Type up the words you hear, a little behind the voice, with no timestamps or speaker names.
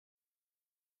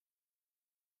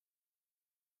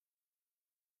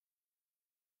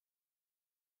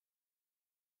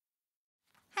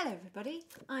Hello everybody,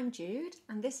 I'm Jude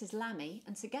and this is Lammy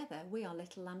and together we are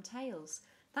Little Lamb Tales.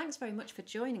 Thanks very much for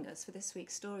joining us for this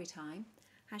week's story time.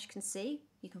 As you can see,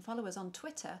 you can follow us on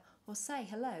Twitter or say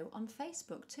hello on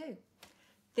Facebook too.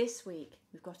 This week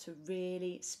we've got a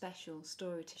really special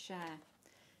story to share.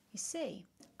 You see,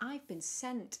 I've been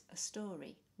sent a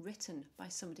story written by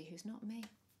somebody who's not me.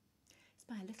 It's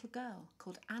by a little girl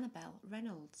called Annabel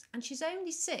Reynolds and she's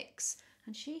only 6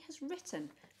 and she has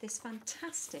written this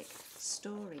fantastic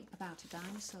story about a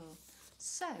dinosaur.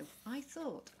 So I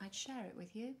thought I'd share it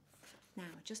with you. Now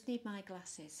I just need my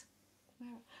glasses. Where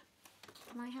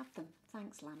can I have them?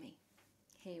 Thanks, Lammy.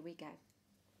 Here we go.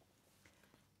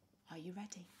 Are you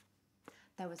ready?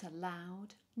 There was a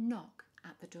loud knock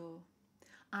at the door.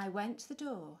 I went to the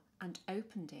door and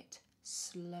opened it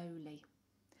slowly.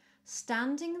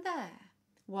 Standing there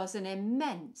was an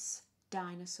immense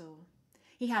dinosaur.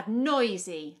 He had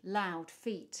noisy, loud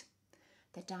feet.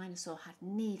 The dinosaur had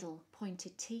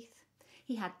needle-pointed teeth.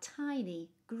 He had tiny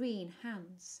green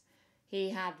hands. He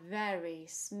had very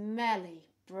smelly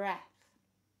breath.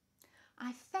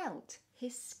 I felt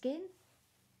his skin.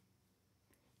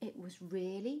 It was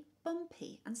really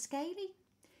bumpy and scaly.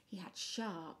 He had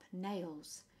sharp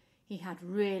nails. He had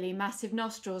really massive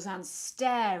nostrils and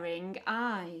staring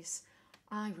eyes.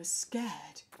 I was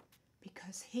scared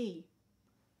because he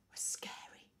was scary.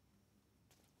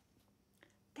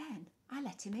 Then I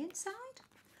let him inside.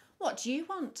 What do you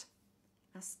want?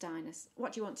 Asked the dinosaur.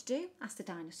 What do you want to do? Asked the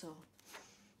dinosaur.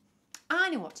 I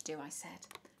know what to do, I said.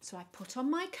 So I put on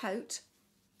my coat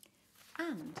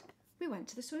and we went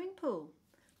to the swimming pool.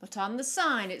 But on the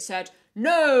sign it said,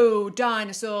 "No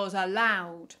dinosaurs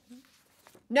allowed."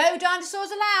 "No dinosaurs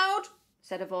allowed,"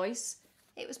 said a voice.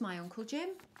 It was my Uncle Jim.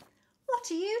 "What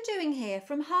are you doing here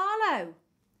from Harlow?"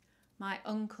 My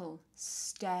uncle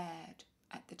stared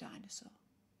at the dinosaur.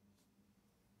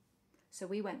 So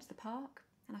we went to the park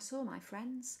and I saw my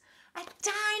friends. "A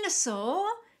dinosaur!"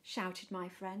 shouted my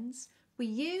friends. We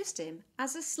used him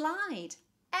as a slide.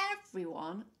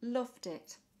 Everyone loved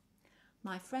it.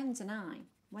 My friends and I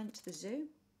went to the zoo,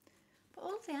 but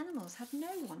all the animals had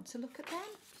no one to look at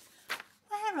them.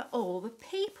 "Where are all the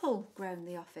people?" groaned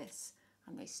the office,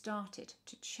 and they started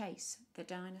to chase the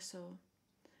dinosaur.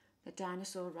 The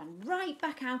dinosaur ran right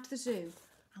back out of the zoo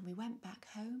and we went back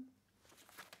home.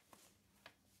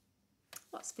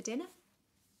 "What's for dinner?"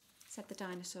 said the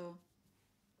dinosaur.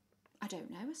 "I don't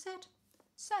know," I said.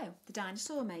 So the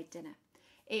dinosaur made dinner.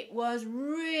 It was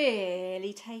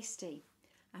really tasty.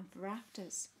 And for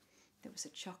afters, there was a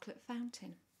chocolate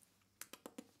fountain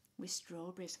with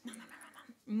strawberries.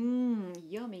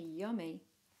 Yummy, yummy.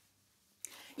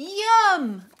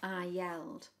 "Yum!" I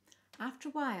yelled. After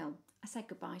a while, I said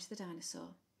goodbye to the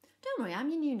dinosaur. "Don't worry, I'm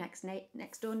your new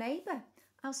next door neighbour.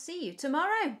 I'll see you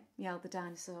tomorrow," yelled the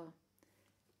dinosaur.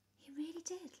 He really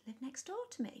did live next door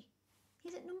to me.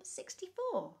 He's at number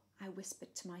 64, I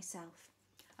whispered to myself.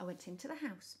 I went into the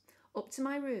house, up to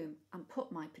my room and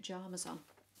put my pyjamas on.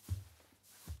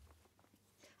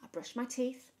 I brushed my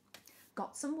teeth,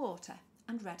 got some water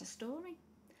and read a story.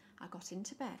 I got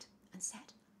into bed and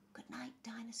said, "Good night,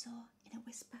 dinosaur," in a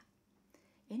whisper.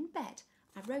 In bed,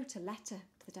 I wrote a letter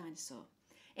to the dinosaur.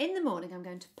 In the morning, I'm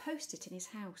going to post it in his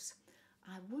house.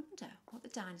 I wonder what the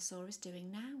dinosaur is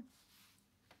doing now.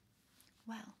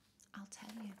 Well, I'll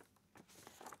tell you.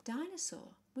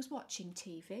 Dinosaur was watching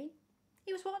TV.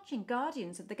 He was watching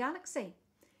Guardians of the Galaxy.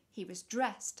 He was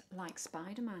dressed like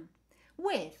Spider-Man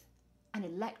with an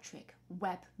electric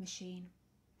web machine.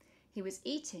 He was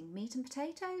eating meat and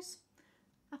potatoes.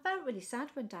 I felt really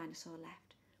sad when Dinosaur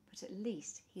left, but at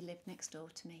least he lived next door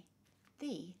to me.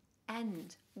 The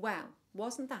end. Well,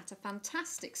 wasn't that a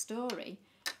fantastic story?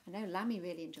 I know Lammy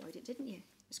really enjoyed it, didn't you?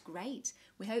 It was great.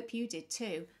 We hope you did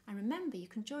too. And remember, you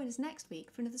can join us next week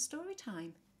for another story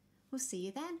time. We'll see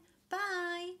you then.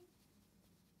 Bye.